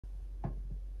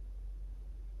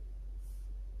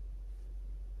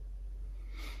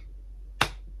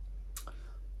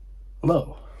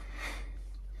Hello.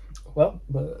 Well,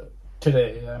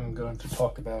 today I'm going to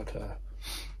talk about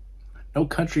No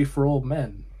Country for Old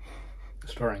Men,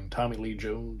 starring Tommy Lee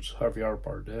Jones, Javier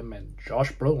Bardem, and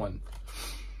Josh Brolin.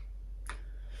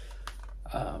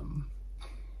 Um,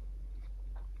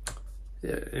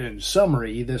 in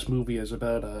summary, this movie is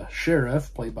about a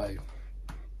sheriff played by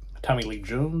Tommy Lee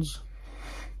Jones,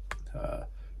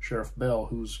 Sheriff Bell,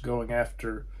 who's going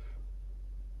after,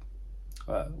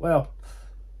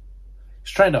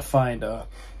 he's trying to find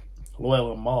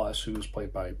Llewellyn Moss, who's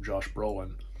played by Josh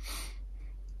Brolin,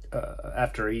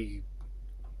 after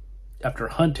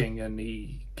hunting, and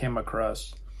he came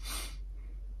across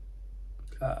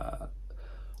a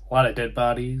lot of dead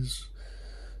bodies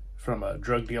from a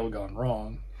drug deal gone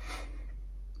wrong.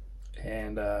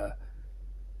 And there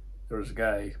was a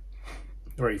guy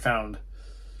where he found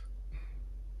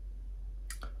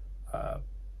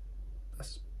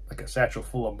like a satchel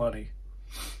full of money,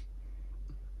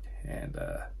 and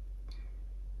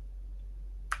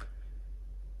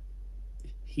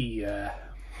he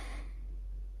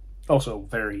also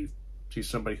he's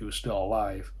somebody who's still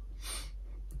alive,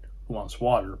 who wants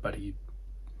water, but he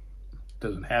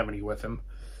doesn't have any with him.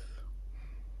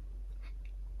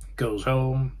 Goes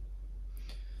home.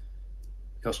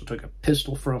 He also took a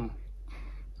pistol from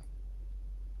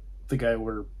the guy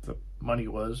where the money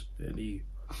was, and he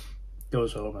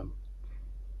goes home, and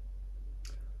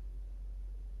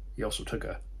he also took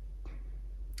a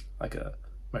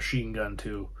machine gun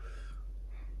too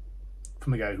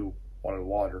from the guy who wanted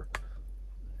water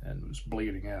and was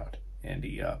bleeding out. And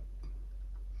he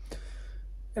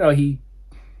he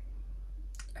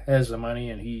has the money,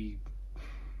 and he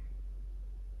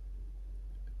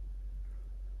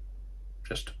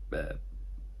just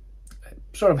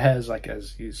sort of has, like,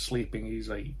 as he's sleeping, he's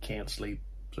like, he can't sleep,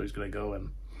 so he's gonna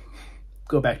go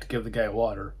back to give the guy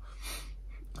water.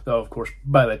 Though, of course,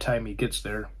 by the time he gets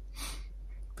there,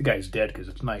 the guy's dead because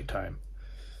it's nighttime.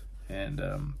 And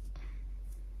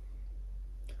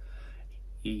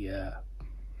he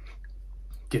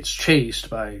gets chased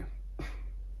by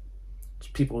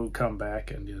people who come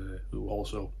back and who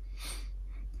also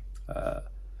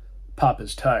pop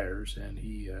his tires, and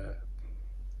he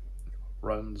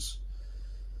runs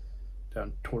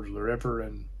down towards the river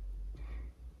and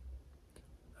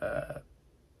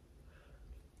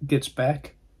gets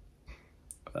back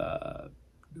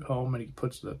home, and he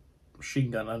puts the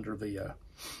machine gun under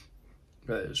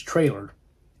his trailer.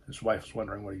 His wife's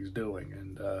wondering what he's doing,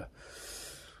 and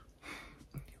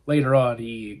later on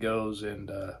he goes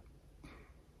and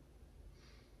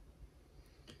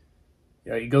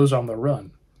he goes on the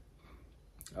run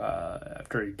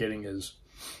after getting his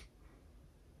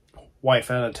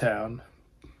wife out of town.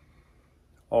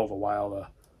 All the while,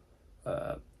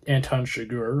 Anton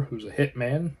Chigurh, who's a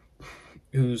hitman,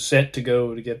 who's sent to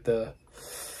go to get the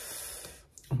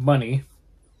money,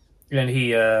 and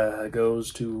he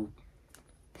goes to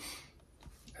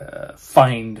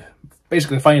find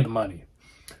the money,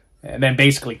 and then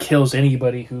basically kills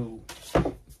anybody who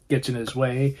gets in his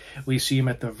way. We see him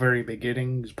at the very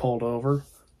beginning. He's pulled over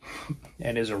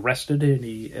and is arrested, and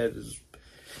he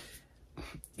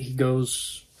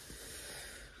goes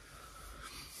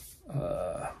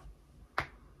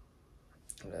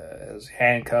is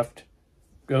handcuffed.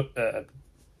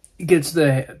 Gets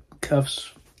the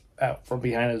cuffs out from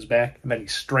behind his back, and then he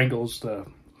strangles the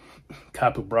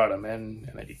cop who brought him in,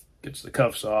 and then he gets the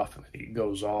cuffs off, and he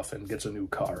goes off and gets a new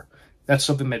car. That's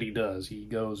something that he does. He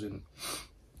goes and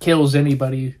kills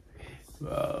anybody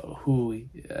who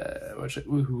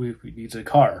needs a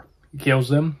car. He kills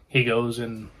them. He goes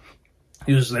and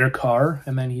uses their car,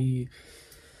 and then he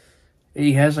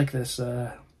has like this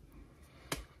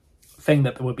thing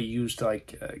that would be used to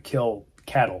kill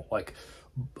cattle, like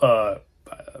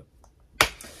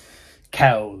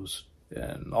cows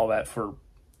and all that, for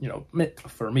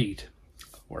meat,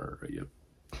 where you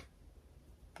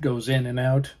goes in and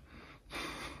out.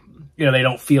 They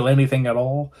don't feel anything at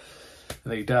all.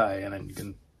 They die, and then you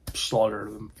can slaughter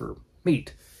them for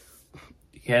meat.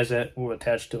 He has that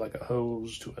attached to like a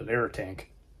hose to an air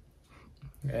tank,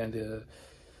 and of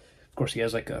course he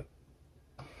has like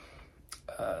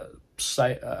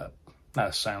not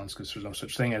a silence, because there's no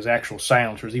such thing as actual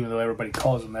silencers, even though everybody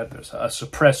calls them that. There's a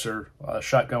suppressor, a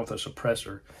shotgun with a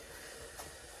suppressor.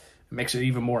 It makes it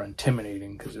even more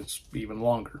intimidating because it's even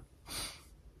longer.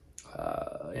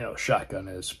 Shotgun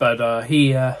is. But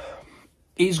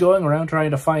he's going around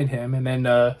trying to find him, and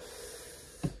then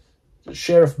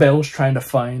Sheriff Bell's trying to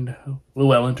find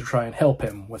Llewellyn to try and help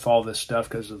him with all this stuff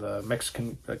because of the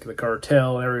Mexican, the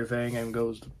cartel and everything, and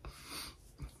goes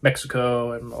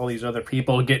Mexico and all these other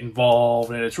people get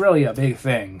involved, and it's really a big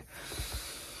thing.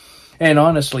 And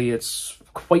honestly, it's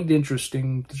quite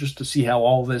interesting just to see how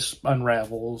all this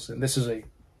unravels. And this is a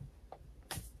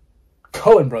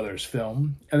Coen Brothers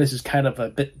film, and this is kind of a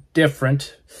bit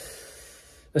different,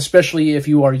 especially if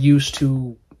you are used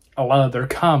to a lot of their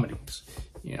comedies.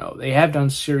 You know, they have done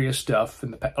serious stuff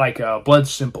in the past, like Blood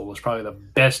Simple is probably the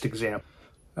best example.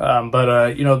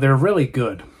 But you know, they're really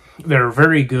good. They're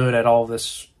very good at all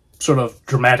this sort of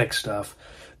dramatic stuff.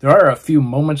 There are a few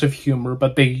moments of humor,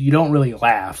 but you don't really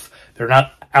laugh. They're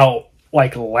not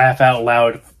like laugh out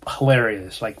loud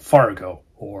hilarious like Fargo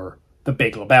or The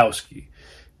Big Lebowski.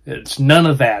 It's none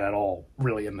of that at all,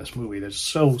 really, in this movie. There's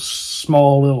so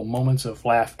small little moments of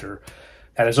laughter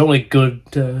that is only good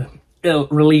to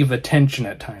relieve the tension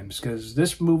at times, because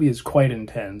this movie is quite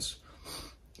intense.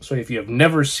 So if you have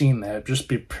never seen that, just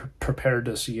be prepared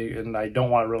to see it. And I don't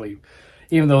want to really,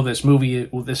 even though this movie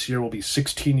this year will be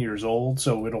 16 years old,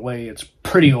 so in a way it's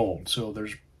pretty old. So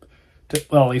there's,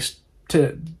 well, at least to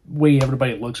the way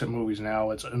everybody looks at movies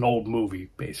now, it's an old movie,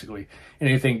 basically.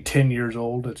 Anything 10 years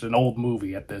old, it's an old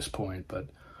movie at this point. But,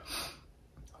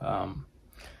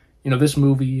 you know, this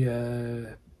movie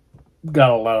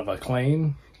got a lot of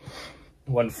acclaim.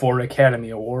 Won 4 Academy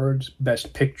Awards,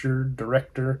 Best Picture,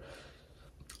 Director,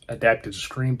 Adapted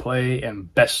Screenplay,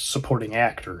 and Best Supporting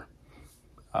Actor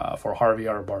for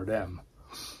Javier Bardem.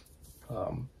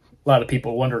 A lot of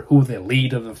people wonder who the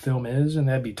lead of the film is, and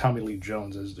that'd be Tommy Lee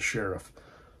Jones as the sheriff.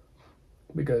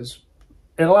 Because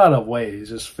in a lot of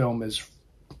ways, this film is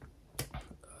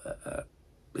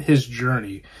his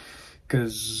journey.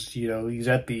 Because, you know, he's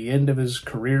at the end of his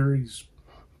career. He's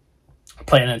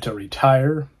planning to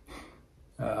retire.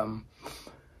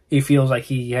 He feels like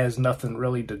he has nothing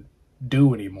really to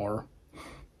do anymore.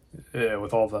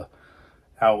 With all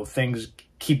how things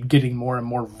keep getting more and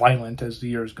more violent as the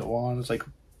years go on. It's like,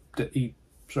 he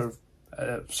sort of, at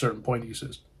a certain point, he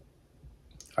says,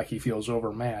 like, he feels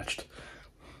overmatched.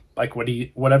 Like,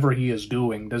 whatever he is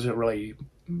doing doesn't really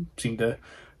seem to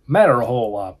matter a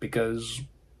whole lot, because,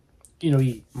 you know,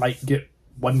 he might get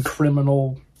one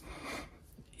criminal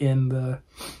in the,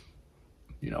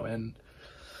 you know, in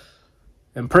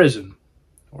prison,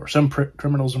 or some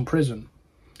criminals in prison,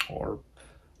 or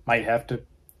might have to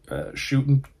shoot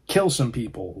and kill some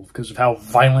people because of how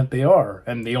violent they are,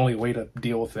 and the only way to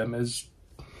deal with them is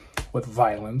with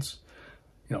violence.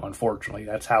 You know, unfortunately,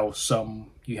 that's how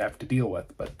some you have to deal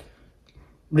with. But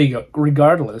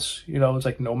regardless, you know, it's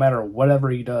like no matter whatever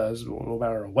he does, no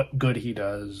matter what good he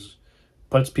does,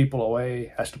 puts people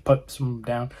away, has to put some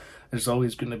down, there's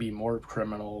always going to be more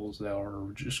criminals that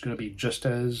are just going to be just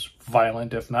as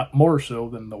violent, if not more so,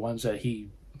 than the ones that he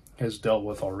has dealt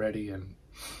with already. And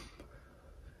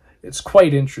it's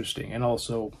quite interesting. And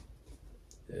also,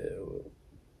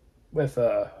 with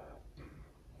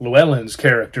Llewellyn's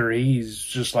character, he's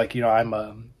just like, you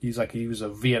know, he's like, he was a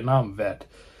Vietnam vet.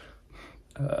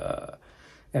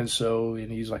 And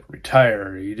he's like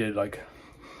retired. He did, like,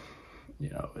 you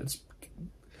know, it's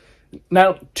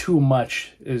not too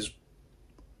much is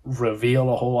revealed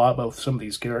a whole lot about some of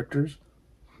these characters.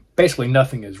 Basically,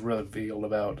 nothing is revealed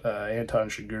about Anton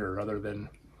Chigurh other than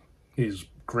he's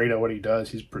great at what he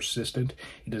does. He's persistent.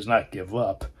 He does not give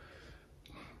up,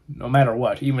 no matter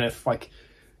what. Even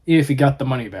if he got the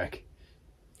money back,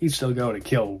 he'd still go to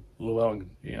kill Llewellyn.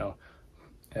 You know,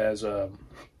 as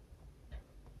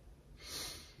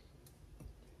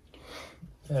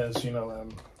you know,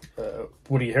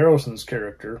 Woody Harrelson's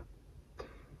character,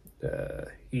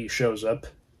 he shows up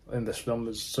in this film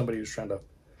as somebody who's trying to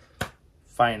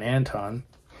find Anton.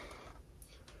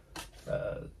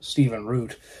 Stephen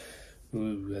Root,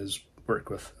 who has worked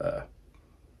with the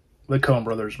Coen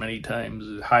Brothers many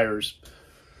times, hires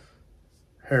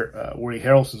Woody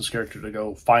Harrelson's character to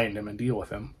go find him and deal with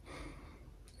him.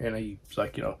 And he's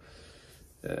like, you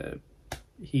know,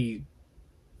 he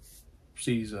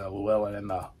sees Llewellyn in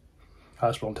the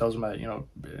hospital and tells him that, you know,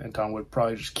 Anton would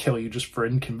probably just kill you just for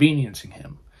inconveniencing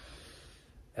him.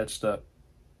 That's the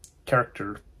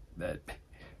character that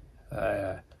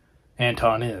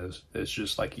Anton is. It's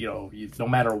just like, you know, no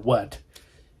matter what,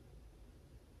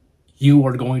 you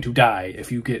are going to die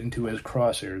if you get into his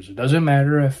crosshairs. It doesn't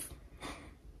matter if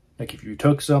you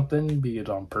took something, be it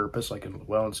on purpose, like in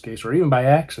Llewellyn's case, or even by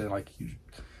accident, like you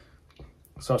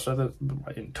saw something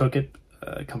and took it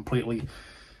completely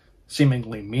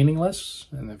seemingly meaningless,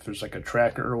 and if there's like a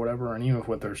tracker or whatever, and even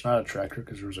if there's not a tracker,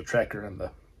 because there was a tracker in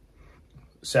the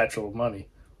satchel of money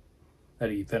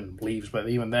that he then leaves, but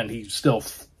even then he still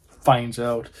finds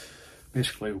out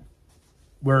basically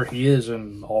where he is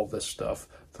and all this stuff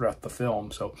throughout the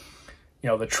film. So, you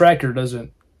know, the tracker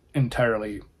doesn't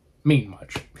entirely mean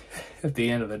much at the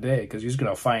end of the day, because he's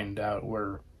going to find out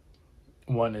where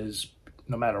one is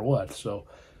no matter what. So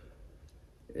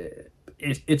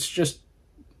it's just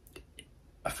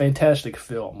a fantastic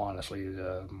film, honestly.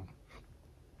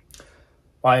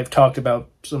 I've talked about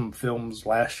some films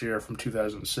last year from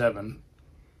 2007,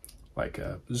 like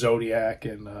Zodiac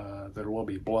and There Will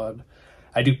Be Blood.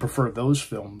 I do prefer those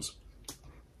films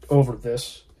over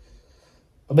this.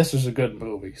 But this is a good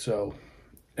movie, so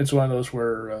it's one of those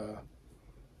where,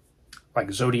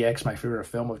 like, Zodiac's my favorite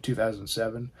film of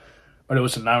 2007, but it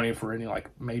wasn't nominated for any, like,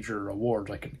 major awards,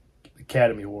 like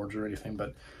Academy Awards or anything,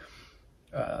 but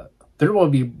There Will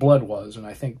Be Blood was, and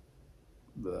I think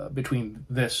between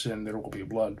this and There Will Be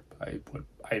Blood, I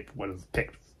would have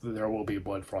picked There Will Be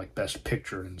Blood for, like, Best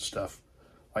Picture and stuff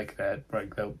like that,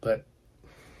 like that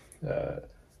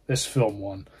this film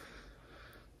won.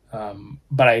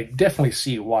 But I definitely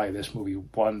see why this movie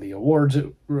won the awards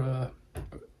it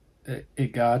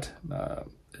got.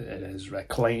 It is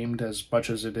acclaimed as much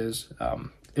as it is.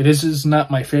 It is not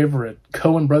my favorite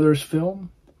Coen Brothers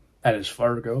film. That is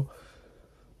Fargo.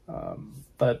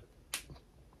 But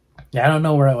yeah, I don't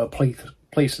know where I would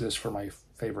place this for my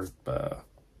favorite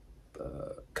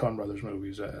Coen Brothers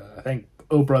movies. I think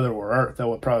Oh Brother Where Art, that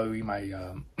would probably be my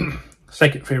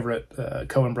second favorite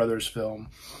Coen Brothers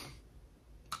film.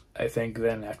 I think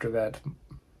then after that,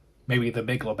 maybe The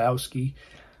Big Lebowski.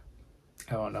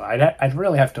 I don't know. I'd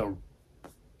really have to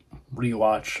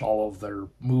rewatch all of their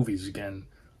movies again.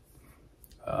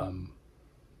 And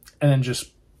then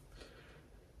just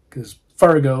because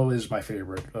Fargo is my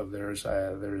favorite of theirs.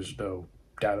 There's no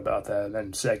doubt about that. And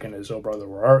then second is Oh Brother,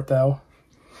 Where Art Thou?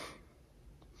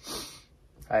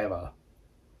 I have a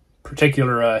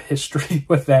particular history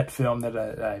with that film that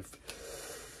I've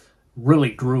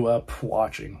really grew up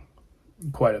watching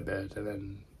quite a bit. And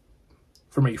then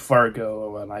for me,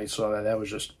 Fargo, when I saw that, that was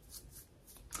just,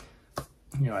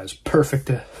 as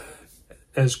perfect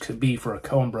as could be for a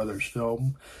Coen Brothers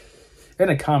film. And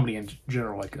a comedy in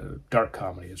general, like a dark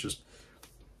comedy. It's just,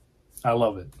 I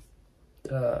love it.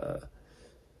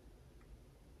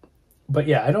 But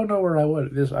yeah, I don't know where I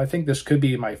would. I think this could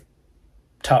be my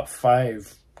top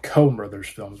 5 Coen Brothers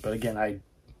films. But again, I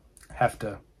have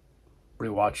to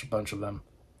rewatch a bunch of them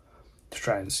to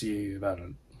try and see about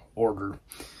an order.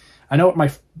 I know what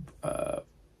my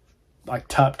like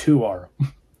top 2 are,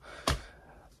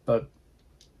 but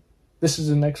this is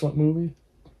an excellent movie.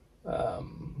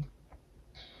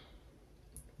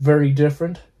 Very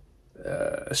different,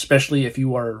 especially if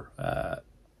you are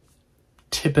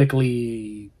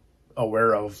typically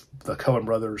aware of the Coen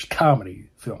Brothers comedy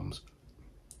films.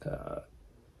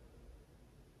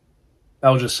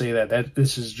 I'll just say that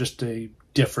this is just a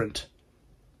different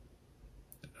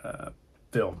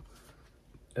film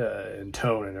in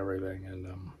tone and everything,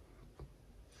 and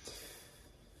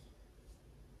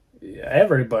yeah,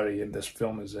 everybody in this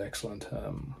film is excellent.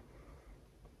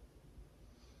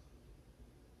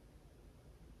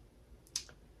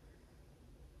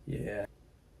 Yeah,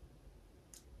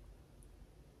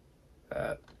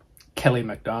 Kelly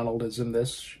MacDonald is in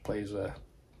this. She plays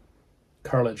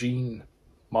Carla Jean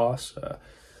Moss,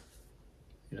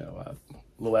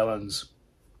 Llewellyn's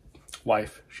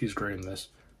wife. She's great in this.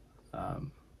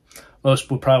 Most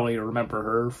will probably remember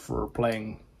her for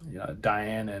playing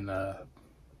Diane in the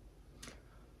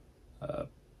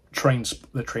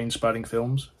Trainspotting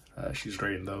films. She's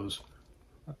great in those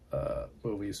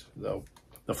movies, though.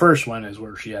 The first one is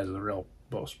where she has the real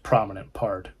most prominent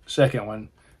part. Second one,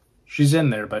 she's in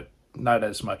there, but not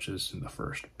as much as in the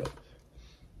first. But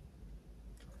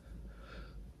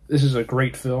this is a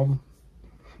great film.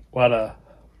 A lot of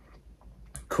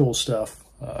cool stuff.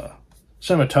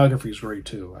 Cinematography is great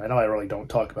too. I know I really don't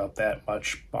talk about that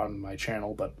much on my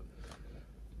channel, but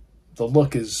the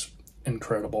look is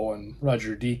incredible. And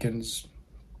Roger Deakins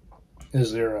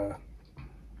is their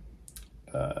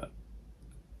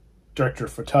director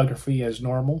of photography as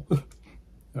normal,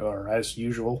 or as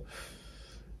usual.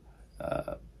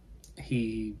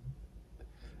 He,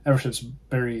 ever since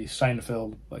Barry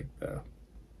Seinfeld, I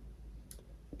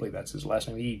believe that's his last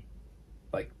name, he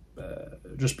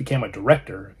just became a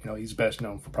director. He's best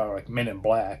known for probably like Men in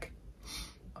Black.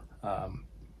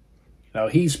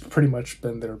 He's pretty much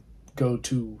been their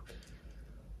go-to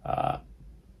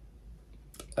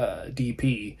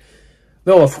DP.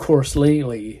 Though, of course,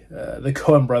 lately, the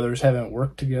Coen brothers haven't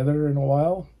worked together in a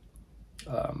while.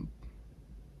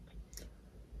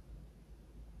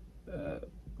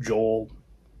 Joel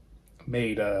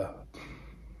made a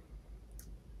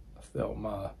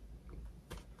film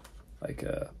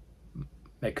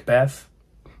Macbeth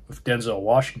with Denzel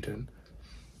Washington,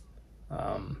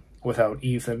 without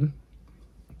Ethan.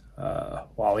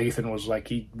 while Ethan was like,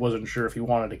 he wasn't sure if he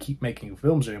wanted to keep making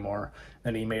films anymore.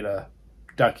 Then he made a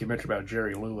documentary about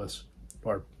Jerry Lewis,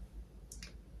 or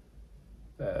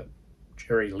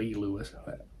Jerry Lee Lewis,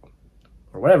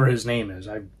 or whatever his name is.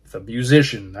 The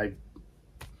musician. Now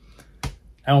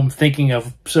I'm thinking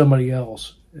of somebody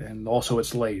else, and also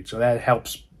it's late, so that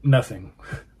helps nothing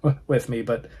with me.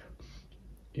 But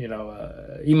you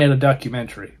know, he made a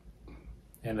documentary,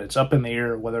 and it's up in the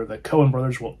air whether the Coen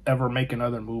Brothers will ever make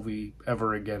another movie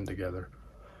ever again together,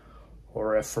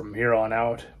 or if from here on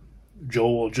out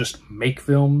Joel will just make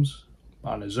films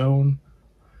on his own,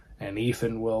 and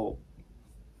Ethan will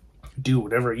do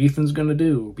whatever Ethan's gonna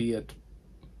do, be it,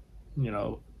 you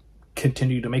know,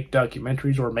 continue to make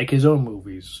documentaries or make his own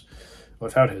movies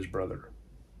without his brother.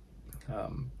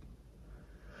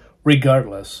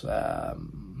 Regardless, I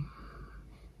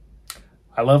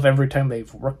love every time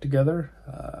they've worked together.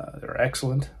 They're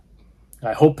excellent.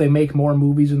 I hope they make more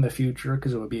movies in the future,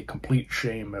 because it would be a complete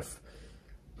shame if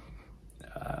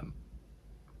I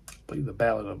believe The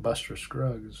Ballad of Buster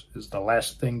Scruggs is the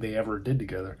last thing they ever did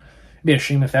together. It'd be a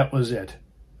shame if that was it.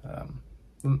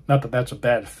 Not that that's a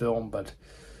bad film, but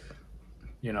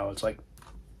you know, it's like,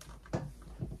 I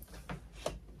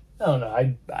don't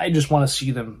know. I just want to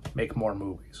see them make more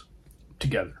movies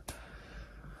together.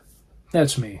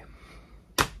 That's me.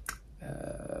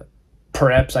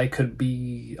 Perhaps I could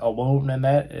be alone in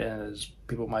that, as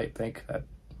people might think that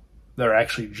they're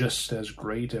actually just as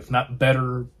great, if not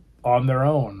better, on their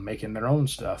own, making their own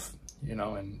stuff, you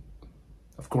know. And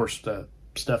of course the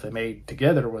stuff they made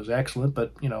together was excellent,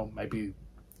 but you know,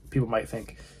 people might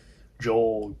think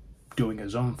Joel doing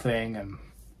his own thing and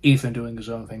Ethan doing his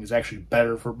own thing is actually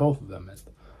better for both of them. And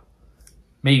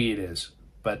maybe it is,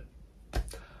 but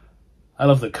I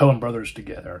love the Coen Brothers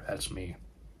together. That's me.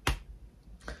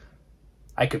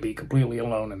 I could be completely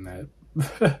alone in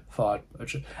that thought.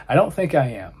 I don't think I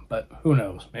am, but who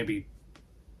knows? Maybe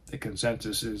the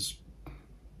consensus is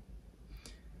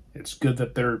it's good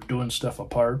that they're doing stuff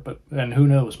apart, and who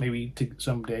knows? Maybe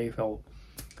someday they'll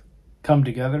come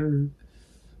together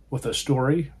with a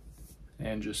story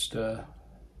and just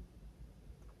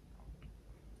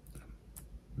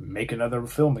make another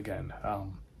film again.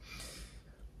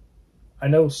 I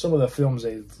know some of the films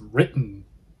they've written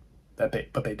but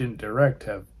they didn't direct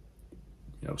have,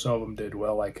 you know, some of them did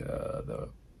well, like the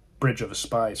Bridge of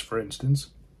Spies, for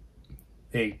instance.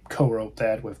 They co-wrote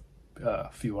that with a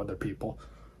few other people.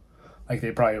 Like, they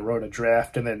probably wrote a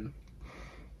draft and then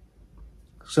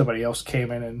somebody else came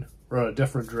in and wrote a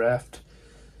different draft.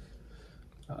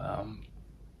 But,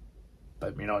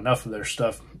 you know, enough of their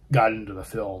stuff got into the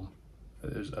film,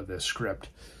 of this script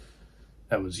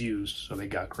that was used, so they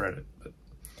got credit. But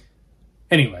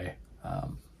anyway,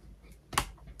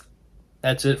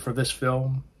 that's it for this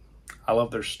film. I love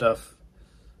their stuff.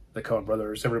 The Coen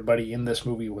Brothers. Everybody in this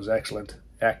movie was excellent.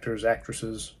 Actors,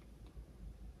 actresses.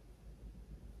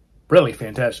 Really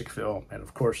fantastic film. And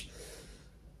of course,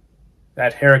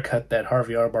 that haircut that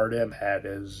Javier Bardem had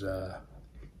is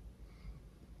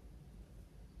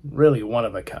really one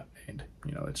of a kind.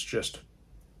 You know, it's just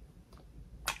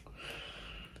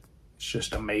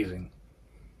amazing.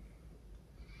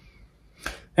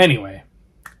 Anyway,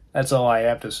 that's all I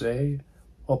have to say.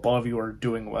 Hope all of you are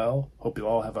doing well. Hope you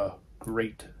all have a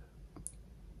great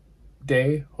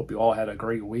day. Hope you all had a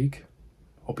great week.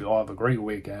 Hope you all have a great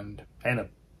weekend and a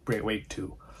great week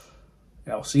too.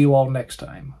 I'll see you all next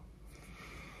time.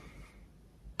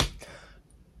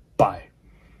 Bye.